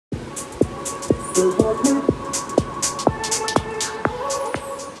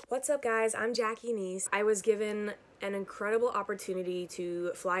What's up guys, I'm Jackie Nese. I was given an incredible opportunity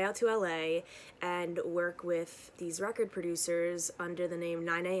to fly out to LA and work with these record producers under the name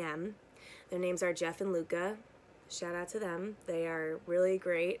 9am. Their names are Jeff and Luca. Shout out to them. They are really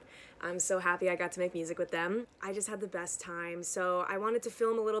great. I'm so happy I got to make music with them. I just had the best time, so I wanted to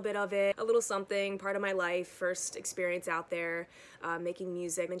film a little bit of it, a little something, part of my life, first experience out there making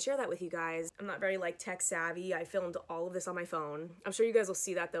music, and share that with you guys. I'm not very tech savvy. I filmed all of this on my phone. I'm sure you guys will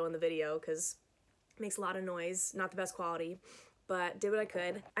see that though in the video because it makes a lot of noise, not the best quality, but did what I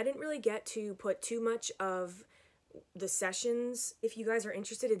could. I didn't really get to put too much of the sessions. If you guys are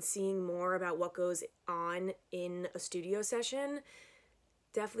interested in seeing more about what goes on in a studio session,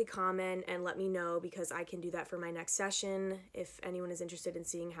 definitely comment and let me know because I can do that for my next session if anyone is interested in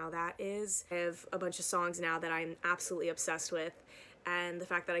seeing how that is. I have a bunch of songs now that I'm absolutely obsessed with, and the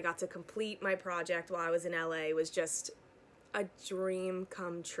fact that I got to complete my project while I was in LA was just a dream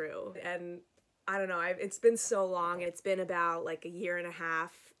come true. And I don't know, it's been so long. It's been about like a year and a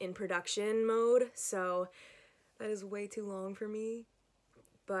half in production mode, so that is way too long for me,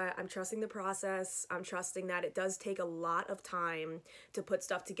 but I'm trusting the process. I'm trusting that it does take a lot of time to put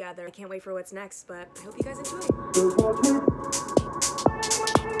stuff together. I can't wait for what's next, but I hope you guys enjoy.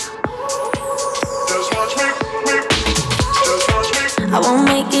 I won't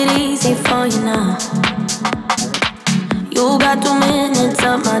make it easy for you now. You got 2 minutes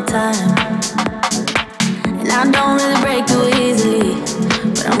of my time, and I don't really break too easily,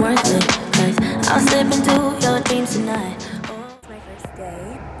 but I'm worth it, 'cause I'll slip into your dreams tonight. It's my first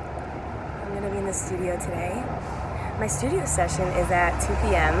day. I'm gonna be in the studio today. My studio session is at 2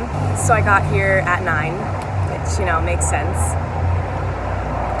 p.m. so I got here at 9, which, you know, makes sense.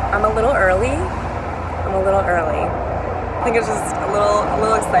 I'm a little early. I think I'm just a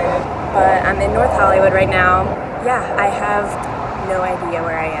little excited. But I'm in North Hollywood right now. Yeah, I have no idea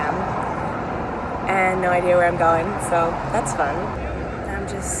where I am and no idea where I'm going, so that's fun. I'm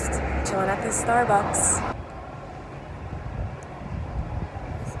just chilling at this Starbucks.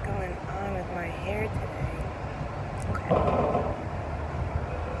 What's going on with my hair today? Okay.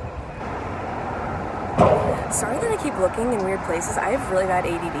 Sorry that I keep looking in weird places. I have really bad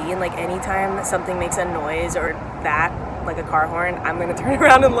ADD, and like anytime something makes a noise or that, like a car horn, I'm gonna turn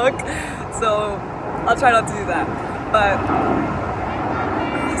around and look. So I'll try not to do that. But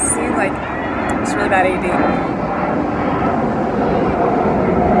see, like, it's really bad ADD.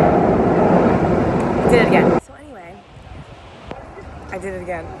 Did it again. So anyway, I did it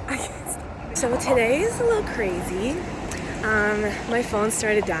again. So today is a little crazy. My phone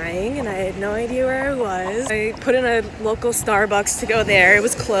started dying and I had no idea where I was. I put in a local Starbucks to go there. It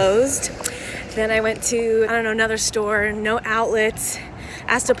was closed. Then I went to, I don't know, another store, no outlets.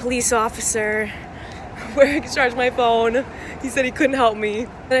 Asked a police officer where I could charge my phone. He said he couldn't help me.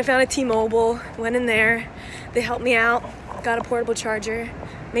 Then I found a T-Mobile, went in there. They helped me out, got a portable charger,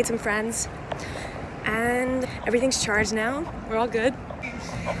 made some friends. And everything's charged now. We're all good.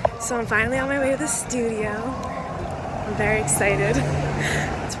 So I'm finally on my way to the studio. I'm very excited.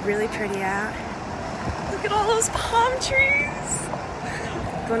 It's really pretty out. Look at all those palm trees.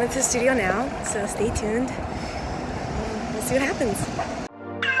 Going into the studio now, so stay tuned. We'll see what happens.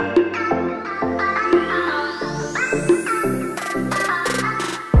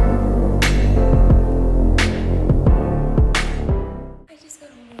 I just got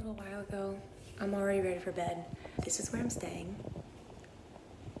home a little while ago. I'm already ready for bed. This is where I'm staying.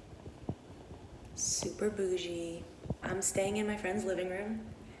 Super bougie. I'm staying in my friend's living room.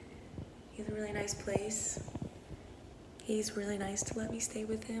 He has a really nice place. He's really nice to let me stay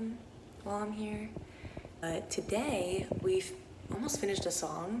with him while I'm here. Today, we've almost finished a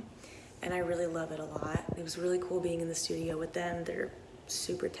song, and I really love it a lot. It was really cool being in the studio with them. They're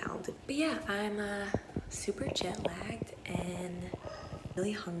super talented. But yeah, I'm super jet-lagged and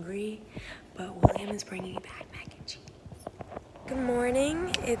really hungry, but William is bringing me back mac and cheese. Good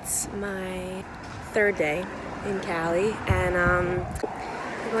morning. It's my 3rd day in Cali, and I'm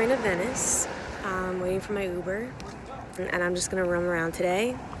going to Venice. I'm waiting for my Uber, and I'm just gonna roam around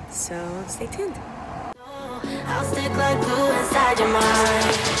today, so stay tuned. I'll stick like glue inside your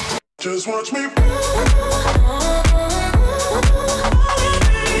mind. Just watch me.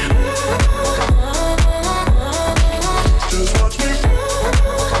 Just watch me.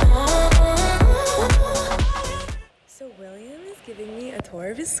 So William is giving me a tour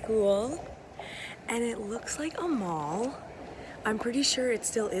of his school, and it looks like a mall. I'm pretty sure it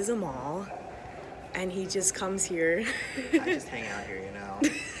still is a mall, and he just comes here. I just hang out here, you know.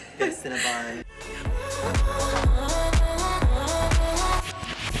 Get a Cinnabon.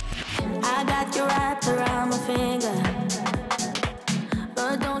 I got got you wrapped around my finger.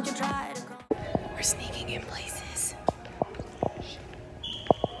 But don't you try to go. We're sneaking in places.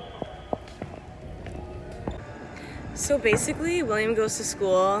 So basically, William goes to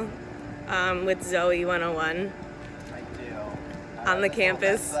school with Zoe 101 I do. on the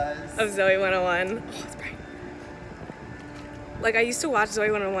campus of Zoe 101. Oh, it's bright. Like, I used to watch Zoe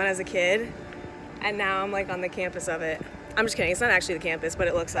 101 as a kid, and now I'm like on the campus of it. I'm just kidding, it's not actually the campus, but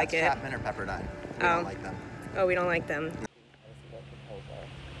it looks like it. Chapman or Pepperdine. We don't like them. Oh, we don't like them.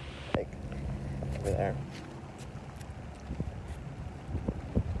 Like, over there.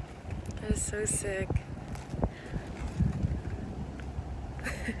 That is so sick.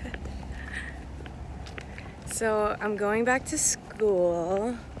 So I'm going back to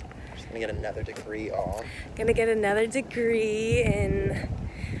school. Just gonna get another degree all. Gonna get another degree in,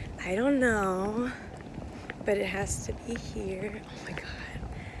 I don't know, but it has to be here. Oh my God,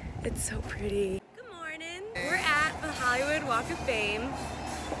 it's so pretty. Good morning. We're at the Hollywood Walk of Fame.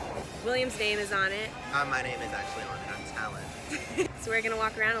 William's name is on it. My name is actually on it. I'm talent. So we're gonna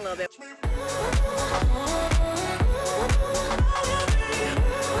walk around a little bit.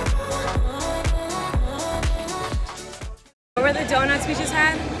 What were the donuts we just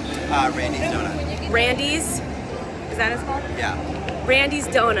had? Randy's Donut. Randy's? Is that what it's called? Yeah. Randy's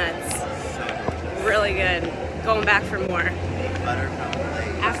Donuts. So delicious. Really good. Going back for more. Buttercup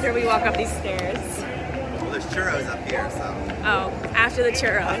glaze. After we walk up these stairs. Well, there's churros up here, so. Oh, after the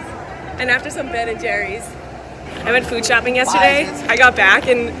churros. And after some Ben & Jerry's. I went food shopping yesterday. I got back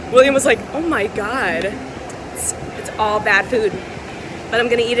and William was like, oh my God. It's all bad food. But I'm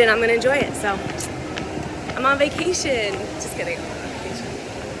gonna eat it and I'm gonna enjoy it, so. I'm on vacation. Just kidding, I'm not on vacation.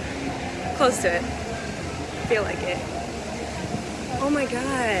 Close to it. Feel like it. Oh my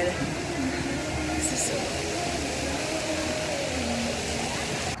God. This is so cool.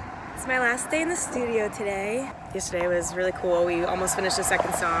 It's my last day in the studio today. Yesterday was really cool. We almost finished the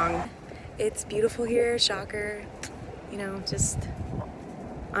second song. It's beautiful here, shocker. You know, just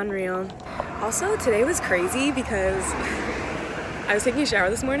unreal. Also, today was crazy because I was taking a shower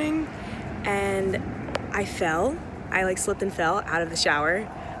this morning and I fell. I like slipped and fell out of the shower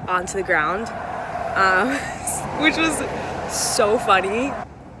onto the ground, which was so funny.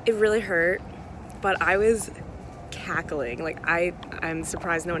 It really hurt, but I was cackling. Like I'm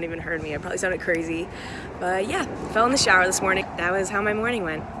surprised no one even heard me. I probably sounded crazy, but yeah, fell in the shower this morning. That was how my morning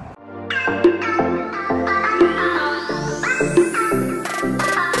went.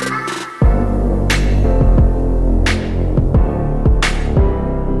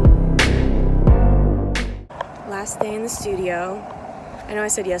 Last day in the studio. I know I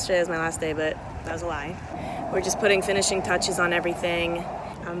said yesterday was my last day, but that was a lie. We're just putting finishing touches on everything.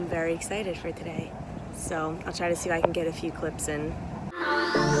 I'm very excited for today. So I'll try to see if I can get a few clips in.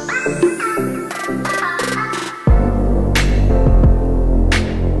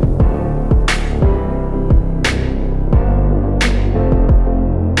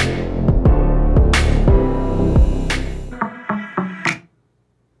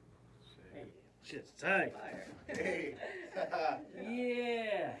 Shit's tight. Hey.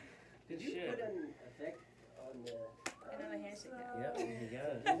 Yeah. Good shit. Put an effect on the. Yep, you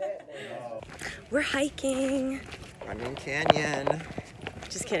got it. We're hiking. Running Canyon.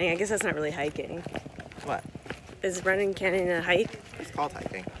 Just kidding. I guess that's not really hiking. What? Is running canyon a hike? It's called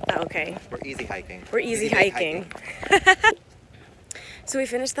hiking. Oh, okay. We're easy hiking. We're easy hiking. So we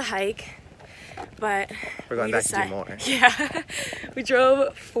finished the hike, but We're going back to do more. Yeah. We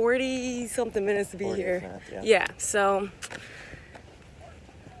drove 40 something minutes to be 40 here. minutes, yeah. Yeah, so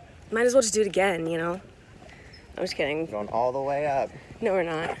might as well just do it again, you know? I'm just kidding. We're going all the way up. No, we're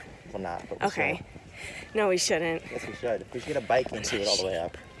not. Well, not, but we Okay. should. No, we shouldn't. Yes, we should. We should get a bike and do it all the way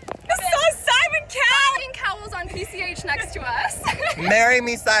up. I saw Simon Cowell! Simon Cowell's on PCH next to us. Marry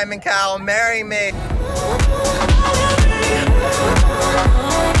me, Simon Cowell. Marry me.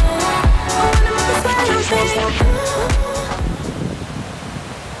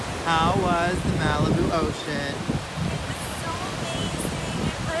 How was the Malibu Ocean? So amazing.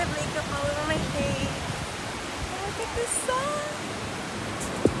 I have makeup all over my face. Look at this sun.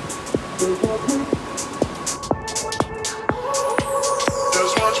 Just watch me.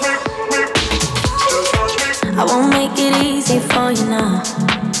 Just watch me. I won't make it easy for you now.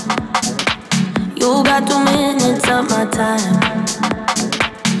 You got 2 minutes of my time,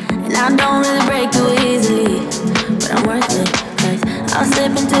 and I don't really break too easily, but I'm worth it, 'cause I'll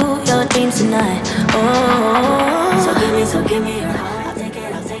slip into your dreams tonight. Oh, so give me your heart.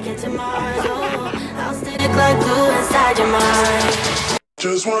 I'll take it to Mars. Oh, I'll stick like glue inside your mind.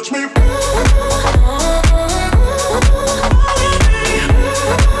 Just watch me.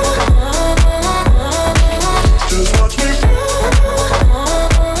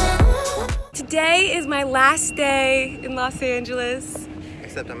 last day in Los Angeles.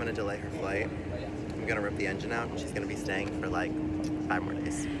 Except I'm gonna delay her flight. I'm gonna rip the engine out and she's gonna be staying for like 5 more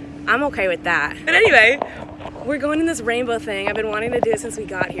days. I'm okay with that. But anyway, we're going in this rainbow thing. I've been wanting to do it since we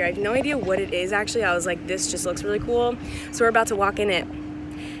got here. I have no idea what it is actually. I was like, this just looks really cool. So we're about to walk in it.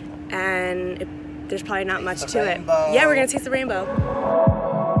 And there's probably not much to it. Yeah, we're gonna taste the rainbow.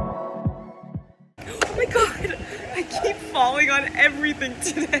 Oh my God, I keep falling on everything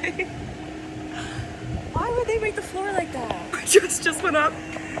today. Why would they make the floor like that? My dress just went up.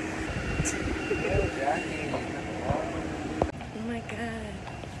 Oh my God.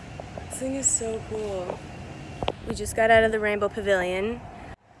 This thing is so cool. We just got out of the Rainbow Pavilion.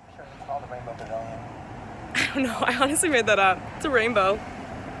 Sure, it's called the Rainbow Pavilion. I don't know, I honestly made that up. It's a rainbow.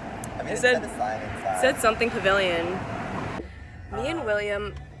 I mean, It said, a sign inside. said something pavilion. Me and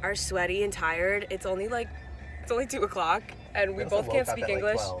William are sweaty and tired. It's only 2 o'clock and we both can't speak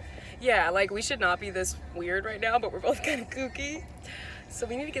English. Yeah, like we should not be this weird right now, but we're both kind of kooky. So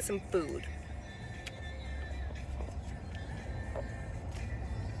we need to get some food.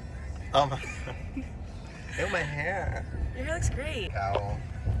 Oh my God. Ew, my hair. Your hair looks great. Cowl.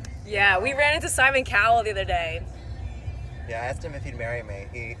 Yeah, we ran into Simon Cowell the other day. Yeah, I asked him if he'd marry me.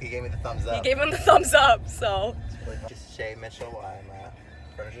 He gave me the thumbs up. You gave him the thumbs up, so. Just Shay Mitchell while I'm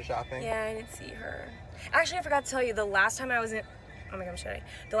furniture shopping. Yeah, I didn't see her. Actually, I forgot to tell you, the last time I was in, oh my God, I'm shitty.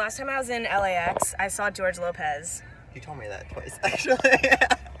 The last time I was in LAX, I saw George Lopez. You told me that twice, actually.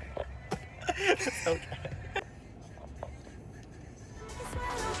 It's okay.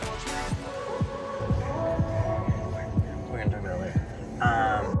 We're gonna talk about it later.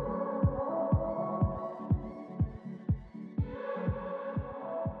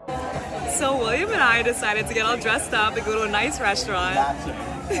 So William and I decided to get all dressed up and go to a nice restaurant.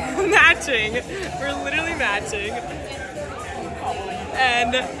 Matching. We're literally matching.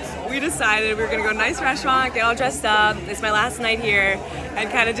 And we decided we were gonna go to a nice restaurant, get all dressed up. It's my last night here and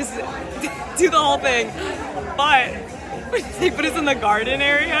kind of just do the whole thing. But they put us in the garden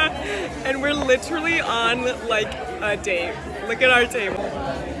area and we're literally on like a date. Look at our table.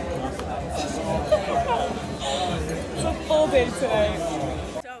 It's a full day today.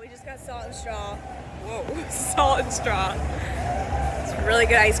 So we just got salt and straw. Whoa, salt and straw. It's really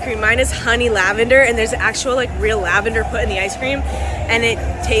good ice cream. Mine is honey lavender and there's actual like real lavender put in the ice cream and it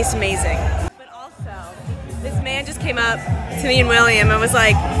tastes amazing. But also, this man just came up to me and William and was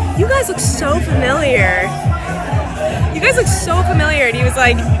like, you guys look so familiar. You guys look so familiar. And he was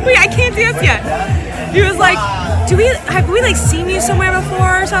like, wait, I can't dance yet. He was like, have we like seen you somewhere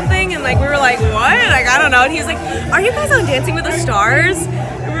before or something? And like we were like, what? Like I don't know. And he was like, are you guys on Dancing with the Stars?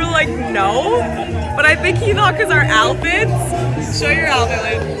 And we were like, no. But I think he thought because our outfits. Show your outfit,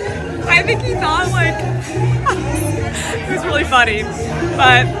 Lynn. I think he thought like it was really funny.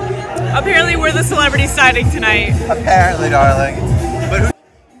 But apparently we're the celebrity sighting tonight. Apparently, darling. But who?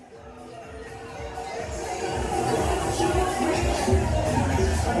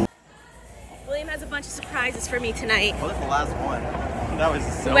 William has a bunch of surprises for me tonight. Well, that's the last one. That was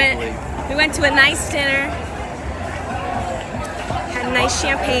so We went to a nice dinner, had a nice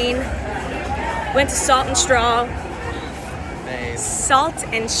champagne, went to Salt and Straw. Nice. Salt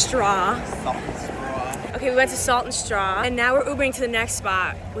and Straw. Salt and straw. Okay, we went to Salt and Straw, and now we're Ubering to the next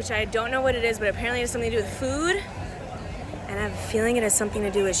spot, which I don't know what it is, but apparently it has something to do with food, and I have a feeling it has something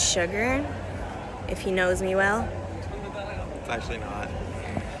to do with sugar, if he knows me well. It's actually not.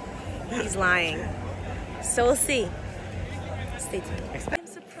 He's lying. So we'll see. Stay tuned.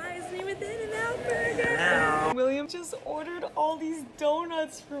 Surprised me with In-N-Out Burger. Now. William just ordered all these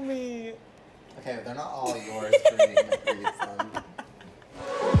donuts for me. Okay, but they're not all yours for me to eat some.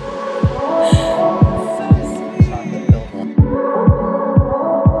 Chocolate filled one.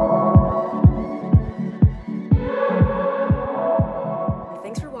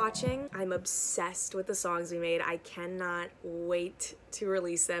 Thanks for watching. I'm obsessed with the songs we made. I cannot wait to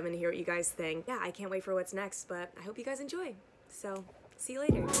release them and hear what you guys think. Yeah, I can't wait for what's next, but I hope you guys enjoy. So, see you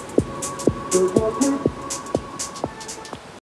later.